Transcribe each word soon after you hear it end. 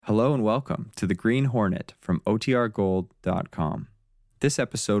Hello and welcome to The Green Hornet from OTRGold.com. This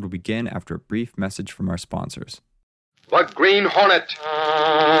episode will begin after a brief message from our sponsors. The Green Hornet.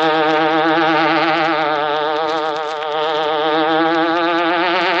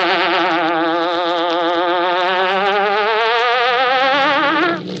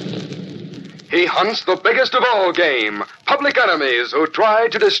 He hunts the biggest of all game, public enemies who try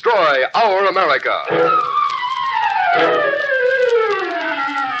to destroy our America.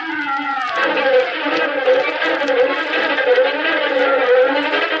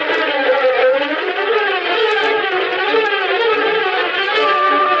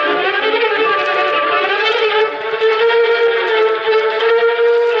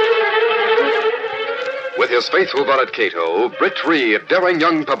 With his faithful valet Cato, Britt Reed, daring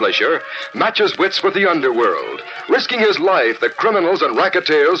young publisher, matches wits with the underworld, risking his life that criminals and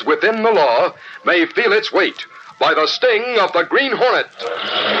racketeers within the law may feel its weight by the sting of the Green Hornet.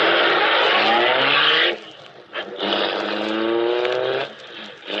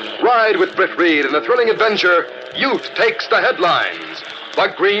 Ride with Britt Reed in the thrilling adventure, Youth Takes the Headlines.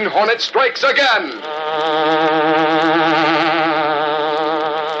 The Green Hornet strikes again.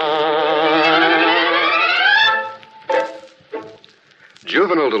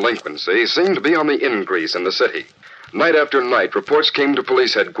 Juvenile delinquency seemed to be on the increase in the city. Night after night, reports came to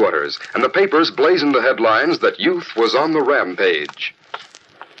police headquarters, and the papers blazoned the headlines that youth was on the rampage.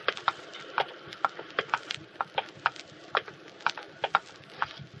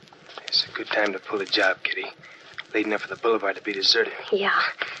 It's a good time to pull a job, Kitty. Late enough for the boulevard to be deserted. Yeah.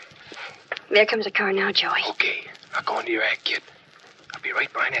 There comes a car now, Joey. Okay, I'll go into your act, kid. I'll be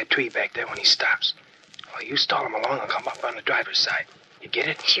right behind that tree back there when he stops. While you stall him along, I'll come up on the driver's side. You get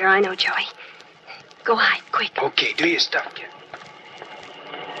it? Sure, I know, Joey. Go hide, quick. Okay, do your stuff, kid.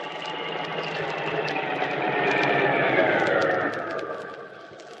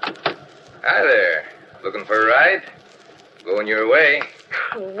 Hi there. Looking for a ride? Going your way.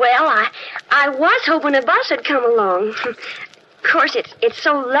 Well, I was hoping a bus would come along. Of course, it's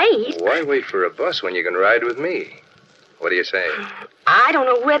so late. Why wait for a bus when you can ride with me? What do you say? I don't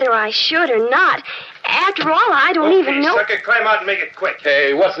know whether I should or not. After all, I don't even know. Sucker, climb out and make it quick.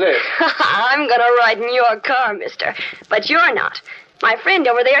 Hey, what's this? I'm gonna ride in your car, mister. But you're not. My friend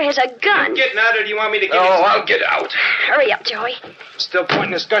over there has a gun. You getting out, or do you want me to get Oh, I'll get out. Hurry up, Joey. Still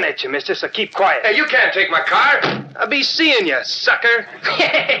pointing his gun at you, mister, so keep quiet. Hey, you can't take my car. I'll be seeing you, sucker.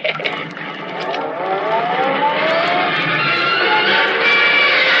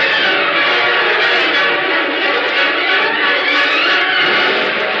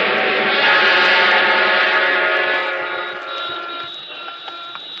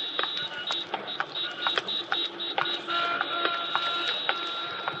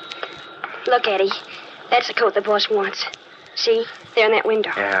 Look, Eddie. That's the coat the boss wants. See? There in that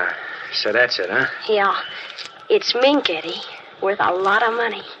window. Yeah, so that's it, huh? Yeah. It's mink, Eddie. Worth a lot of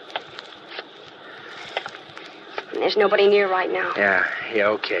money. And there's nobody near right now. Yeah,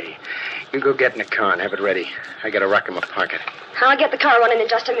 okay. You go get in the car and have it ready. I got a rock in my pocket. I'll get the car running in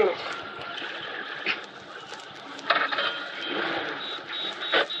just a minute.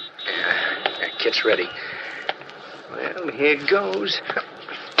 That kit's ready. Well, here goes.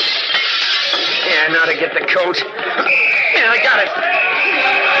 Yeah, now to get the coat. Yeah, I got it.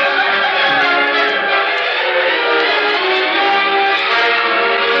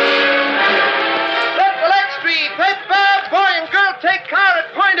 Let the Lex Street, paper, boy and girl take car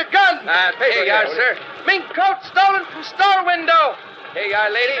at point of gun. Here you are, sir. Mink coat stolen from store window. Here you are,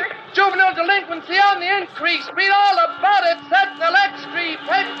 lady. Juvenile delinquency on the increase. Read all about it at the Lex Street,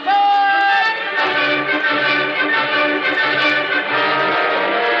 paper.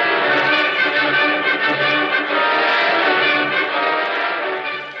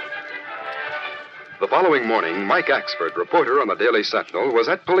 The following morning, Mike Axford, reporter on the Daily Sentinel, was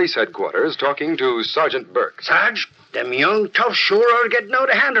at police headquarters talking to Sergeant Burke. Sarge, them young toughs sure are getting out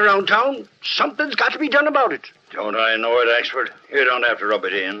of hand around town. Something's got to be done about it. Don't I know it, Axford? You don't have to rub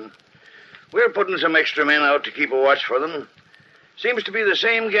it in. We're putting some extra men out to keep a watch for them. Seems to be the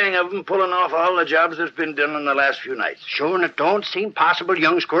same gang of them pulling off all the jobs that's been done in the last few nights. Sure, and it don't seem possible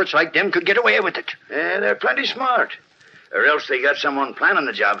young squirts like them could get away with it. Yeah, they're plenty smart. Or else they got someone planning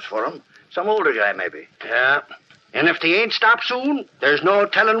the jobs for them. Some older guy, maybe. Yeah. And if they ain't stopped soon, there's no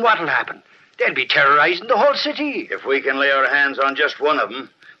telling what'll happen. They'll be terrorizing the whole city. If we can lay our hands on just one of them,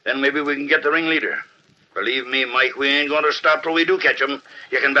 then maybe we can get the ringleader. Believe me, Mike, we ain't going to stop till we do catch him.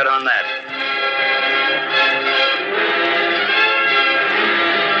 You can bet on that.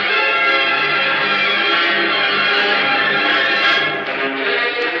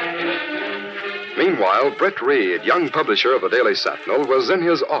 Meanwhile, Britt Reed, young publisher of the Daily Sentinel, was in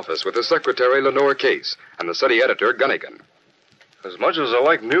his office with his secretary, Lenore Case, and the city editor, Gunnigan. As much as I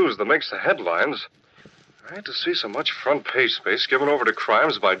like news that makes the headlines, I hate to see so much front-page space given over to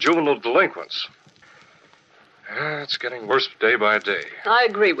crimes by juvenile delinquents. It's getting worse day by day. I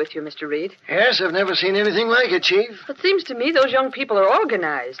agree with you, Mr. Reed. Yes, I've never seen anything like it, Chief. It seems to me those young people are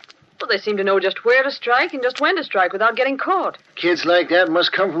organized. Well, they seem to know just where to strike and just when to strike without getting caught. Kids like that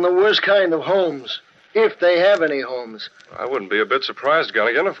must come from the worst kind of homes, if they have any homes. I wouldn't be a bit surprised,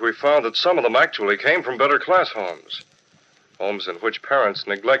 Gunnigan, if we found that some of them actually came from better-class homes. Homes in which parents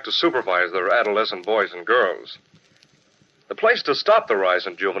neglect to supervise their adolescent boys and girls. The place to stop the rise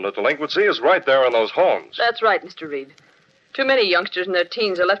in juvenile delinquency is right there in those homes. That's right, Mr. Reed. Too many youngsters in their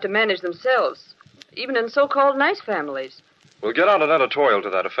teens are left to manage themselves, even in so-called nice families. We'll get out an editorial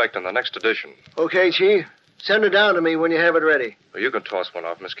to that effect in the next edition. Okay, Chief. Send it down to me when you have it ready. Well, you can toss one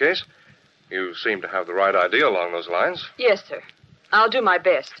off, Miss Case. You seem to have the right idea along those lines. Yes, sir. I'll do my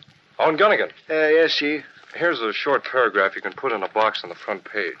best. On Gunnigan. Yes, Chief. Here's a short paragraph you can put in a box on the front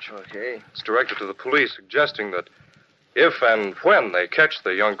page. Okay. It's directed to the police, suggesting that if and when they catch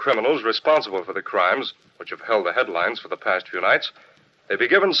the young criminals responsible for the crimes which have held the headlines for the past few nights, they be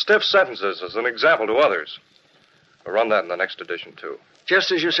given stiff sentences as an example to others. We'll run that in the next edition, too.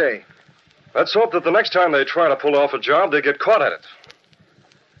 Just as you say. Let's hope that the next time they try to pull off a job, they get caught at it.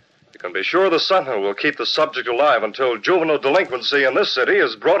 You can be sure the Sentinel will keep the subject alive until juvenile delinquency in this city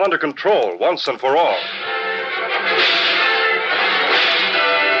is brought under control once and for all.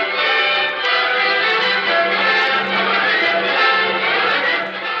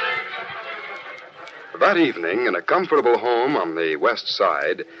 That evening, in a comfortable home on the west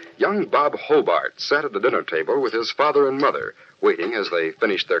side, young Bob Hobart sat at the dinner table with his father and mother, waiting as they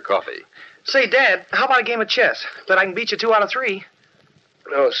finished their coffee. Say, Dad, how about a game of chess? Bet I can beat you 2 out of 3.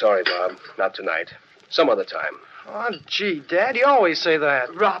 No, sorry, Bob. Not tonight. Some other time. Oh, gee, Dad, you always say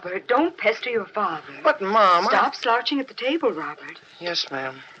that. Robert, don't pester your father. But, Mom, Stop slouching at the table, Robert. Yes,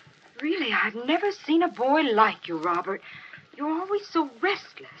 ma'am. Really, I've never seen a boy like you, Robert. You're always so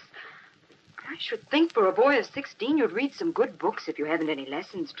restless. I should think for a boy of 16 you'd read some good books if you haven't any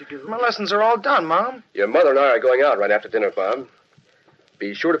lessons to do. My lessons are all done, Mom. Your mother and I are going out right after dinner, Bob.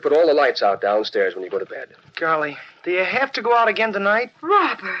 Be sure to put all the lights out downstairs when you go to bed. Golly, do you have to go out again tonight?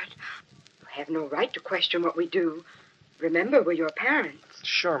 Robert, you have no right to question what we do. Remember, we're your parents.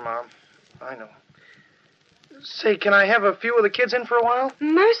 Sure, Mom. I know. Say, can I have a few of the kids in for a while?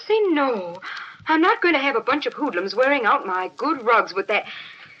 Mercy, no. I'm not going to have a bunch of hoodlums wearing out my good rugs with that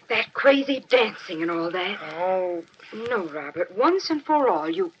crazy dancing and all that. Oh. No, Robert. Once and for all,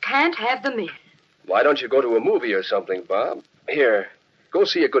 you can't have them in. Why don't you go to a movie or something, Bob? Here, go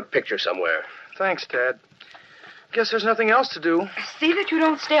see a good picture somewhere. Thanks, Dad. Guess there's nothing else to do. See that you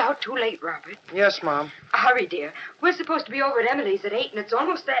don't stay out too late, Robert. Yes, Mom. Hurry, dear. We're supposed to be over at Emily's at 8, and it's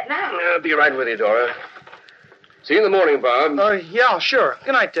almost that now. I'll be right with you, Dora. See you in the morning, Bob. Yeah, sure.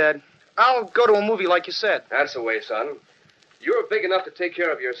 Good night, Dad. I'll go to a movie like you said. That's the way, son. You're big enough to take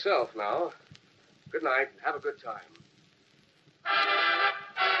care of yourself now. Good night. Have a good time.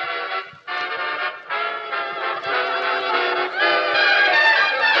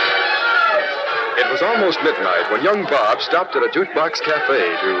 It was almost midnight when young Bob stopped at a jukebox cafe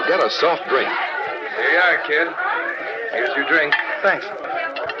to get a soft drink. Here you are, kid. Here's your drink. Thanks.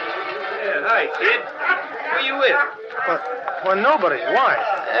 Yeah, hi, kid. Who you with? Well, nobody. Why?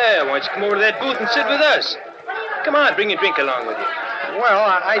 Yeah, why don't you come over to that booth and sit with us? Come on, bring your drink along with you. Well,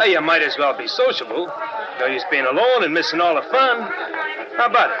 Oh, you might as well be sociable. No use being alone and missing all the fun. How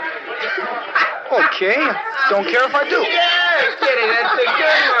about it? Okay. Don't care if I do. Yeah, Kitty, that's a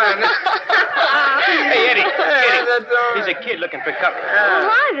good one. Hey, Eddie, Kitty. He's a kid looking for company. Oh,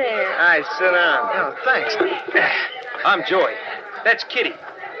 hi there. Hi, sit down. Oh, thanks. I'm Joey. That's Kitty.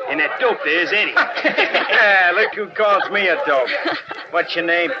 And that dope there is Eddie. Look who calls me a dope. What's your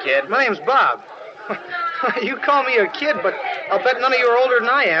name, kid? My name's Bob. You call me a kid, but I'll bet none of you are older than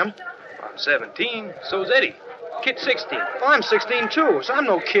I am. I'm 17. So's Eddie. Kid's 16. Well, I'm 16, too, so I'm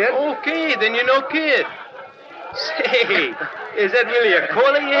no kid. Okay, then you're no kid. Say, is that really a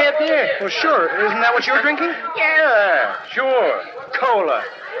cola you have there? Well, sure. Isn't that what you're drinking? Yeah, sure. Cola.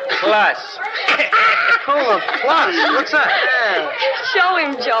 Plus. Cola Plus. What's that? Show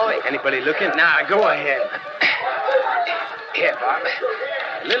him, Joey. Anybody looking? Nah, go ahead. Here, Bob.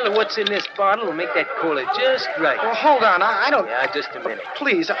 A little of what's in this bottle will make that cola just right. Well, hold on. I don't... Yeah, just a minute.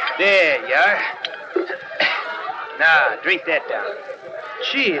 Please. There you are. Now, drink that down.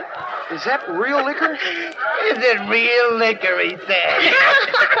 Gee, Is that real liquor? Is it real liquor, he said.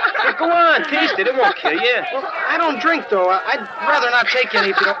 Go on, taste it. It won't kill you. Well, I don't drink, though. I'd rather not take any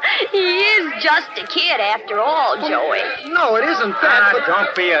if you don't... He is just a kid after all, Joey. No, it isn't that, but...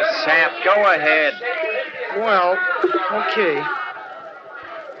 Don't be a sap. Go ahead. Well, okay.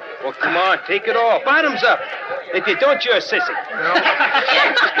 Well, come on, take it all. Bottoms up. If you don't, you're a sissy.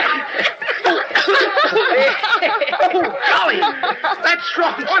 Oh, golly! That's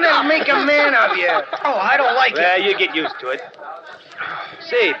strong. That'll make a man of you. Oh, I don't like it. Well, you get used to it.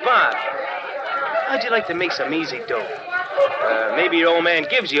 Say, Bob, how'd you like to make some easy dough? Maybe your old man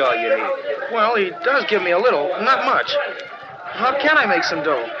gives you all you need. Well, he does give me a little. Not much. How can I make some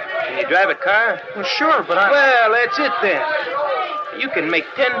dough? Can you drive a car? Well, sure, but I... Well, that's it then. You can make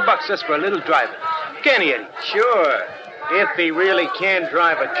 $10 just for a little driving. Can he, Eddie? Sure. If he really can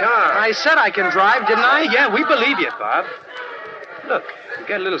drive a car. I said I can drive, didn't I? Yeah, we believe you, Bob. Look, you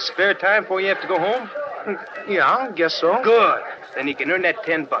got a little spare time before you have to go home? Yeah, I guess so. Good. Then you can earn that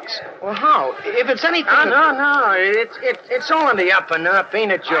 $10. Well, how? If it's anything... No. It's on the up and up,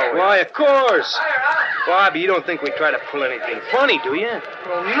 ain't it, Joey? Why, of course. Bob, you don't think we try to pull anything funny, do you?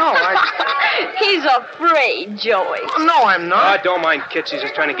 Well, no, I... He's afraid, Joey. No, I'm not. Don't mind Kit. She's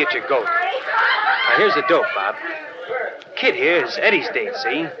just trying to get your goat. Now, here's the dope, Bob. Kid here is Eddie's date,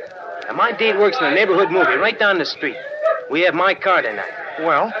 see? And my date works in a neighborhood movie right down the street. We have my car tonight.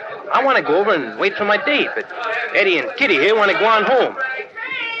 Well? I want to go over and wait for my date, but Eddie and Kitty here want to go on home.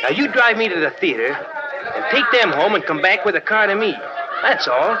 Now, you drive me to the theater and take them home and come back with a car to me. That's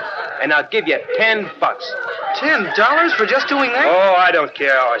all. And I'll give you $10. $10 for just doing that? Oh, I don't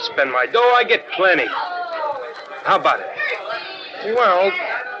care how I spend my dough. I get plenty. How about it? Well,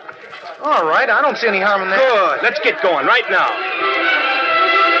 all right. I don't see any harm in that. Good. Let's get going right now.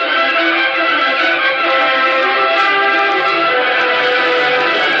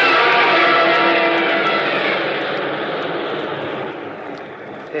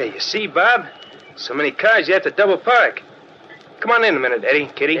 Hey, you see, Bob? So many cars, you have to double park. Come on in a minute, Eddie,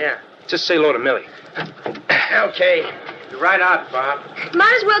 Kitty. Yeah. Just say hello to Millie. Okay. You're right out, Bob.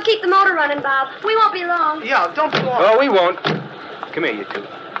 Might as well keep the motor running, Bob. We won't be long. Yeah, don't be long. Oh, we won't. Come here, you two.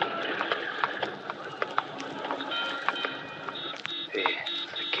 Hey,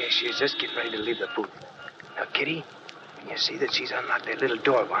 the cashier's just getting ready to leave the booth. Now, Kitty, when you see that she's unlocked that little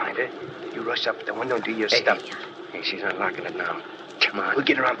door behind her, you rush up to the window and do your stuff. Hey, she's unlocking it now. Come on. We'll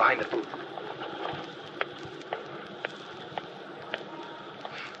get around behind the booth.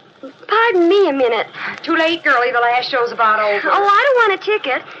 Pardon me a minute. Too late, girlie. The last show's about over. Oh, I don't want a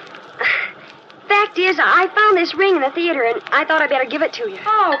ticket. Fact is, I found this ring in the theater, and I thought I'd better give it to you.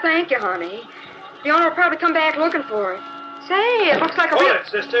 Oh, thank you, honey. The owner will probably come back looking for it. Say, it looks like a... Hold it,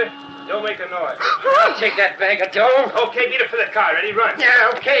 sister. Don't make a noise. I'll take that bag of dough. Okay, beat it for the car. Ready, run.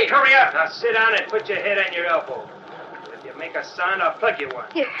 Yeah, okay. Hurry up. Now sit down and put your head on your elbow. If you make a sound, I'll plug you one.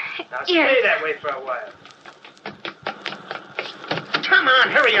 Yeah. Now stay that way for a while. Come on,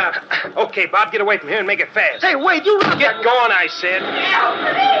 hurry up. Okay, Bob, get away from here and make it fast. Hey, wait, you... Get going, I said.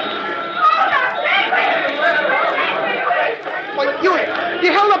 Well,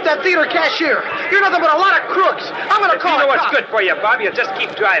 you held up that theater cashier. You're nothing but a lot of crooks. I'm going to call You know what's cops. good for you, Bob? You just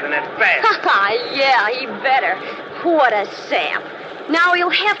keep driving that fast. Yeah, he better. What a sap. Now he'll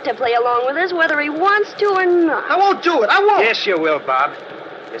have to play along with us whether he wants to or not. I won't do it. I won't. Yes, you will, Bob.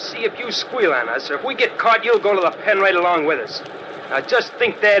 You see, if you squeal on us, or if we get caught, you'll go to the pen right along with us. Now, just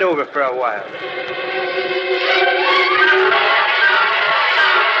think that over for a while.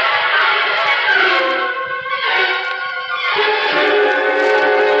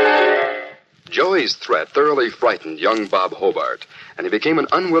 Joey's threat thoroughly frightened young Bob Hobart, and he became an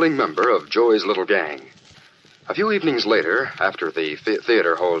unwilling member of Joey's little gang. A few evenings later, after the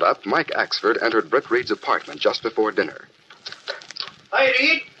theater holdup, Mike Axford entered Britt Reed's apartment just before dinner. Hi,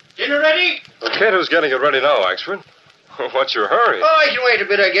 Reed. Dinner ready? Kate is getting it ready now, Axford. What's your hurry? Oh, I can wait a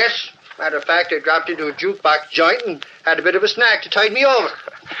bit, I guess. Matter of fact, I dropped into a jukebox joint and had a bit of a snack to tide me over.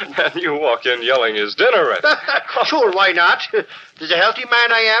 And you walk in yelling, "Is dinner ready?" Sure, why not? There's a healthy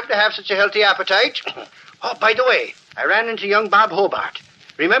man I am to have such a healthy appetite. Oh, by the way, I ran into young Bob Hobart.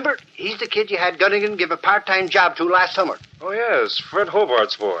 Remember, he's the kid you had Gunnigan give a part-time job to last summer. Oh, yes, Fred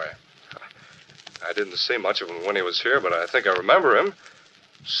Hobart's boy. I didn't see much of him when he was here, but I think I remember him.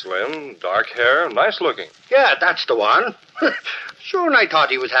 Slim, dark hair, nice looking. Yeah, that's the one. Sure, and I thought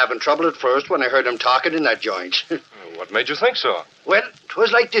he was having trouble at first when I heard him talking in that joint. What made you think so? Well,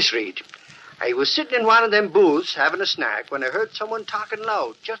 'twas like this, Reed. I was sitting in one of them booths having a snack when I heard someone talking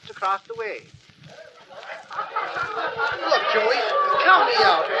loud just across the way. Look, Joey, count me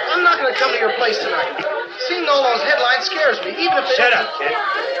out. I'm not going to come to your place tonight. Seeing all those headlines scares me, even if they... Shut up, kid.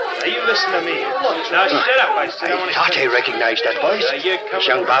 Now, you listen to me. Now, shut up, I said. I thought I recognized that voice. It's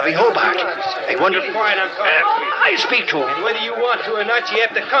young Bobby Hobart. I wonder... Quiet, I'm talking. I'll speak to him. And whether you want to or not, you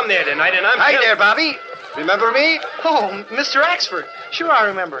have to come there tonight, and I'm... Hi there, Bobby. Remember me? Oh, Mr. Axford. Sure, I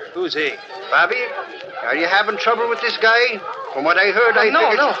remember. Who's he? Bobby, are you having trouble with this guy? From what I heard, I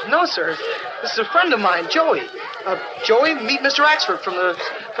figured... No, sir. This is a friend of mine, Joey. Joey, meet Mr. Axford from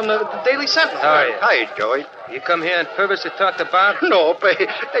the Daily Sentinel. How are you? Hi, Joey. You come here on purpose to talk to Bob? No, but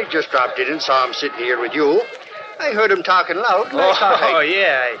I just dropped in and saw him sitting here with you. I heard him talking loud. And I thought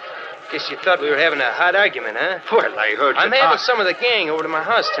yeah. I guess you thought we were having a hot argument, huh? Well, I heard you I'm having some of the gang over to my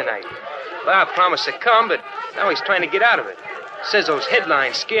house tonight. Bob promised to come, but now he's trying to get out of it. Says those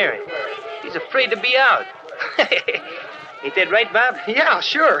headlines scare him. He's afraid to be out. Ain't that right, Bob? Yeah,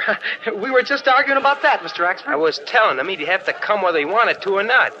 sure. We were just arguing about that, Mr. Axford. I was telling him he'd have to come whether he wanted to or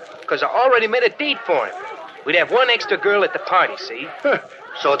not, because I already made a date for him. We'd have one extra girl at the party, see?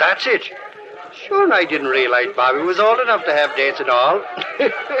 So that's it. Sure, and I didn't realize Bobby was old enough to have dates and all.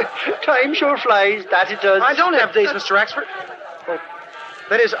 Time sure flies, that it does. I don't have dates, Mr. Axford. Well,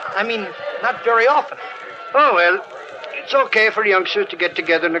 that is, I mean, not very often. Oh, well, it's okay for youngsters to get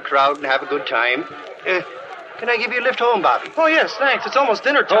together in a crowd and have a good time. Can I give you a lift home, Bobby? Oh, yes, thanks. It's almost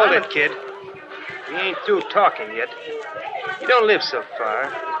dinner time. Hold it, kid. We ain't through talking yet. You don't live so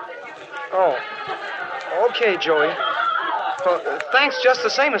far. Oh. Okay, Joey. Well, thanks just the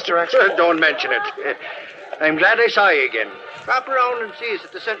same, Mr. Axford. Don't mention it. I'm glad I saw you again. Drop around and see us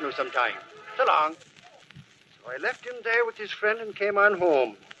at the Sentinel sometime. So long. So I left him there with his friend and came on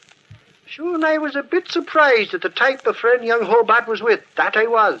home. Sure, and I was a bit surprised at the type of friend young Hobart was with. That I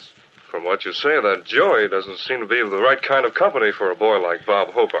was. From what you say, that Joey doesn't seem to be the right kind of company for a boy like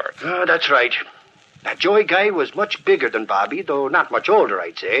Bob Hobart. Oh, that's right. That Joey guy was much bigger than Bobby, though not much older,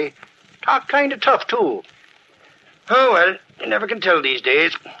 I'd say. Talked kind of tough, too. Oh, well, you never can tell these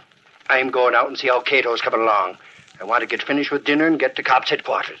days. I'm going out and see how Cato's coming along. I want to get finished with dinner and get to Cops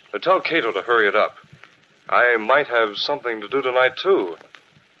headquarters. Tell Cato to hurry it up. I might have something to do tonight, too.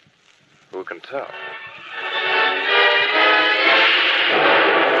 Who can tell?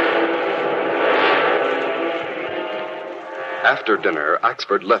 After dinner,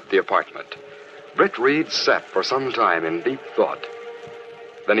 Axford left the apartment. Britt Reed sat for some time in deep thought.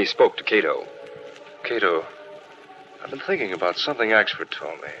 Then he spoke to Cato. Cato, I've been thinking about something Axford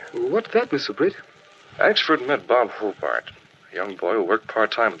told me. What's that, Mr. Britt? Axford met Bob Hobart, a young boy who worked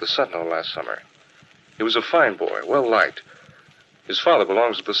part-time at the Sentinel last summer. He was a fine boy, well-liked. His father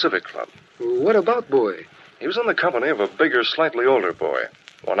belongs to the Civic Club. What about boy? He was in the company of a bigger, slightly older boy,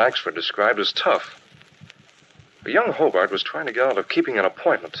 one Axford described as tough. But young Hobart was trying to get out of keeping an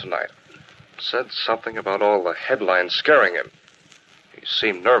appointment tonight. Said something about all the headlines scaring him. He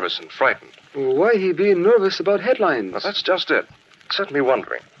seemed nervous and frightened. Why he being nervous about headlines? Well, that's just it. It set me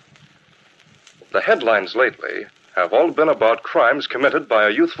wondering. The headlines lately have all been about crimes committed by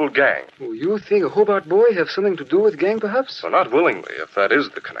a youthful gang. You think a Hobart boy have something to do with gang, perhaps? Well, not willingly, if that is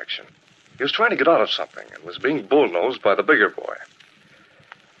the connection. He was trying to get out of something and was being bullnosed by the bigger boy.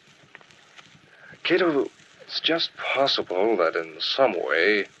 Cato, it's just possible that in some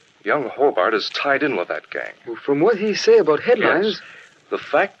way young Hobart is tied in with that gang. From what he say about headlines... Yes. The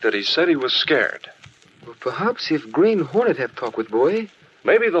fact that he said he was scared. Well, perhaps if Green Hornet have talked with boy...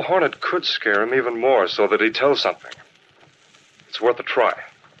 Maybe the Hornet could scare him even more so that he'd tell something. It's worth a try.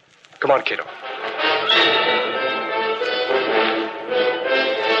 Come on, Cato.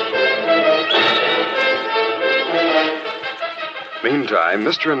 Meantime,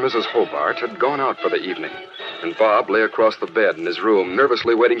 Mr. and Mrs. Hobart had gone out for the evening, and Bob lay across the bed in his room,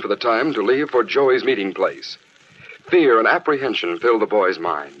 nervously waiting for the time to leave for Joey's meeting place. Fear and apprehension filled the boy's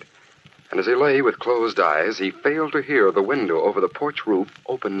mind, and as he lay with closed eyes, he failed to hear the window over the porch roof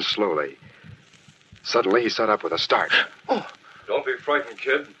open slowly. Suddenly, he sat up with a start. Oh! Don't be frightened,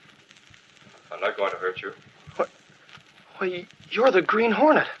 kid. I'm not going to hurt you. Why, you're the Green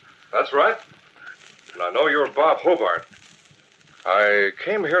Hornet. That's right. And I know you're Bob Hobart. I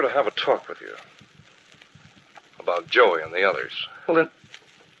came here to have a talk with you. About Joey and the others. Well,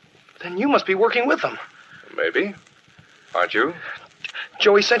 then you must be working with them. Maybe. Aren't you?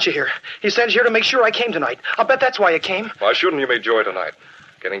 Joey sent you here. He sent you here to make sure I came tonight. I'll bet that's why you came. Why shouldn't you meet Joey tonight?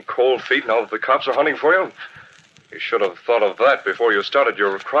 Getting cold feet now that the cops are hunting for you? You should have thought of that before you started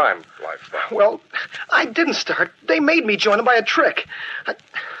your crime life. Well, I didn't start. They made me join them by a trick.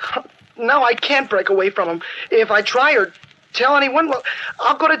 Now I can't break away from them. If I try or tell anyone, well,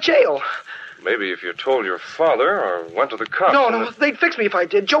 I'll go to jail. Maybe if you told your father or went to the cops. No, they'd fix me if I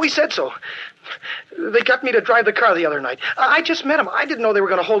did. Joey said so. They got me to drive the car the other night. I just met them. I didn't know they were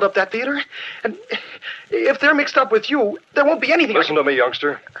going to hold up that theater. And if they're mixed up with you, there won't be anything. Listen to me,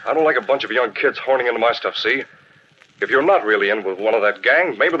 youngster. I don't like a bunch of young kids horning into my stuff, see? If you're not really in with one of that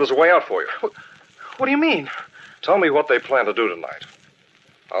gang, maybe there's a way out for you. What do you mean? Tell me what they plan to do tonight.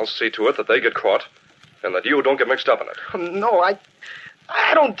 I'll see to it that they get caught and that you don't get mixed up in it. No, I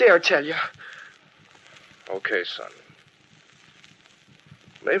don't dare tell you. Okay, son.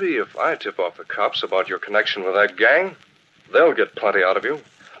 Maybe if I tip off the cops about your connection with that gang, they'll get plenty out of you.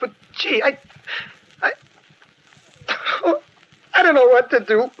 But, gee, I don't know what to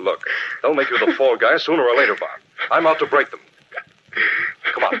do. Look, they'll make you the fall guy sooner or later, Bob. I'm out to break them.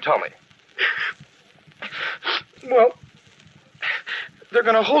 Come on, tell me. Well, they're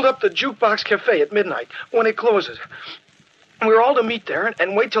going to hold up the Jukebox Cafe at midnight when it closes. We're all to meet there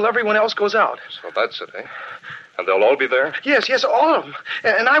and wait till everyone else goes out. So that's it, eh? And they'll all be there? Yes, all of them.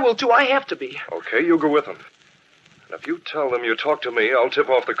 And I will, too. I have to be. Okay, you go with them. And if you tell them you talk to me, I'll tip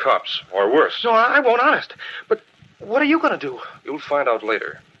off the cops. Or worse. No, I won't, honest. But what are you going to do? You'll find out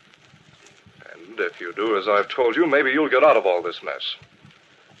later. And if you do as I've told you, maybe you'll get out of all this mess.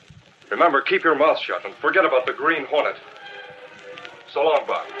 Remember, keep your mouth shut and forget about the Green Hornet. So long,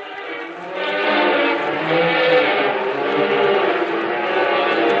 Bob.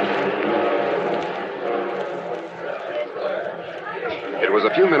 It was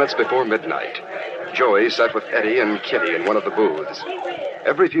a few minutes before midnight. Joey sat with Eddie and Kitty in one of the booths.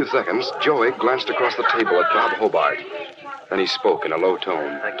 Every few seconds, Joey glanced across the table at Bob Hobart. Then he spoke in a low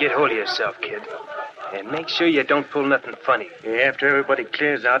tone. Now get hold of yourself, kid. And make sure you don't pull nothing funny. After everybody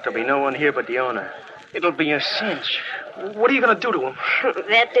clears out, there'll be no one here but the owner. It'll be a cinch. What are you going to do to him?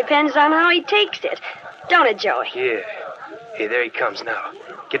 That depends on how he takes it. Don't it, Joey? Yeah. Hey, there he comes now.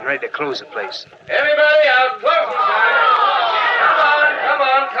 Getting ready to close the place. Everybody out, closing time. Come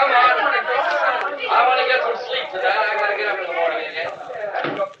on. I want to get some sleep tonight. I got to get up in the morning again.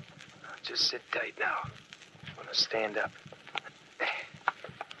 Just sit tight now. I'm going to stand up.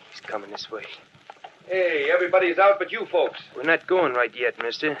 He's coming this way. Hey, everybody's out but you folks. We're not going right yet,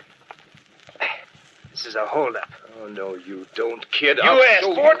 mister. This is a holdup. Oh, no, you don't, kid. You asked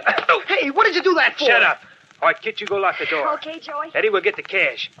for it. Hey, what did you do that for? Shut up. All right, Kit, you go lock the door. Okay, Joey. Eddie will get the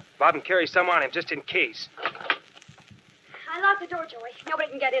cash. Bob can carry some on him just in case. I locked the door, Joey. Nobody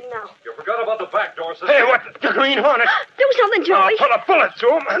can get in now. You forgot about the back door, sister. Hey, what? The Green Hornet. Do something, Joey. Put a bullet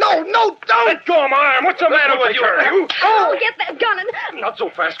through him. No, don't. Let go of my arm. What's the matter with you? Oh, get that gun and... Not so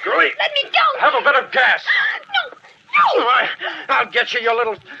fast, girl. Let me go. Have a bit of gas. No. I'll get you, you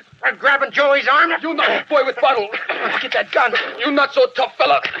little... grabbing Joey's arm. You not boy with bottle. Get that gun. You not so tough,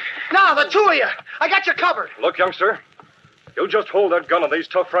 fella. Now, the two of you. I got you covered. Look, youngster. You just hold that gun on these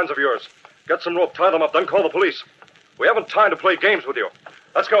tough friends of yours. Get some rope, tie them up, then call the police. We haven't time to play games with you.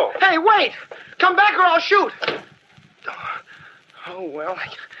 Let's go. Hey, wait. Come back or I'll shoot. Oh, well,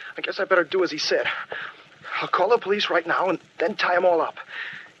 I guess I better do as he said. I'll call the police right now and then tie them all up.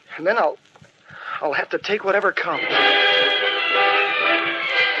 And then I'll have to take whatever comes.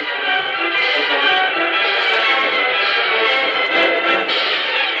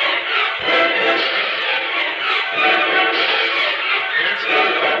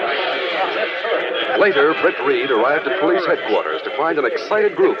 Later, Britt Reed arrived at police headquarters to find an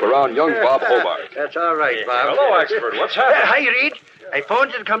excited group around young Bob Hobart. That's all right, Bob. Hello, expert. What's happening? Hi, Reed. I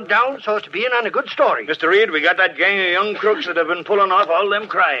phoned you to come down so as to be in on a good story. Mr. Reed, we got that gang of young crooks that have been pulling off all them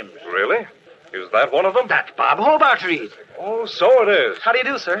crimes. Really? Is that one of them? That's Bob Hobart, Reed. Oh, so it is. How do you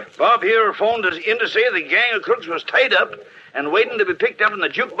do, sir? Bob here phoned us in to say the gang of crooks was tied up and waiting to be picked up in the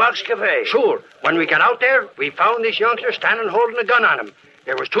Jukebox Cafe. Sure. When we got out there, we found this youngster standing holding a gun on him.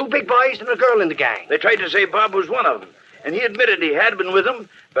 There was two big boys and a girl in the gang. They tried to say Bob was one of them, and he admitted he had been with them,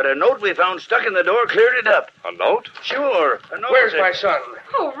 but a note we found stuck in the door cleared it up. A note? Sure. A note. Where's my son?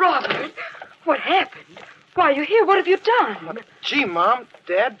 Oh, Robert, what happened? Why are you here? What have you done? Gee, Mom,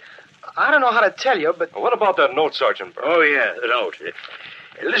 Dad, I don't know how to tell you, but... What about that note, Sergeant Burke? Oh, yeah, the note.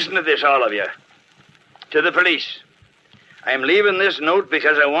 Listen to this, all of you. To the police. I'm leaving this note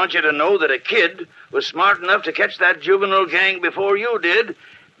because I want you to know that a kid was smart enough to catch that juvenile gang before you did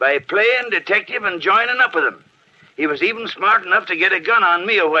by playing detective and joining up with them. He was even smart enough to get a gun on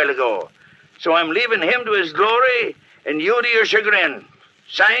me a while ago. So I'm leaving him to his glory and you to your chagrin.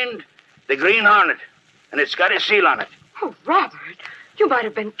 Signed, the Green Hornet. And it's got his seal on it. Oh, Robert, you might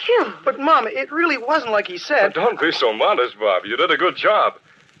have been killed. But, Mom, it really wasn't like he said. Don't be so modest, Bob. You did a good job.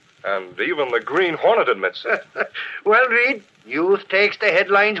 And even the Green Hornet admits it. Well, Reed, youth takes the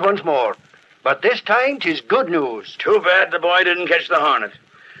headlines once more. But this time, 'tis good news. Too bad the boy didn't catch the Hornet.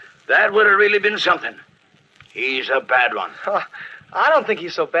 That would have really been something. He's a bad one. I don't think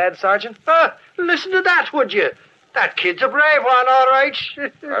he's so bad, Sergeant. Listen to that, would you? That kid's a brave one, all right.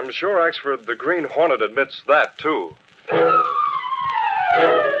 I'm sure Axford the Green Hornet admits that, too.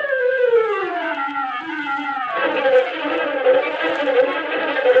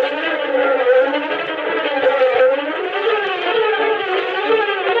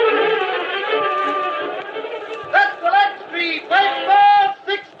 That's the Lex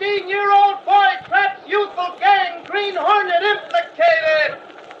 16-year-old boy traps youthful gang. Green Hornet implicated.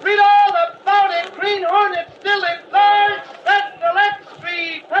 Read all about it. Green Hornet still in charge. Central X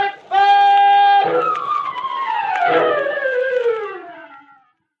Street.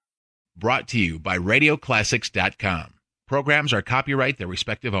 Brought to you by RadioClassics.com. Programs are copyright their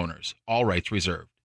respective owners. All rights reserved.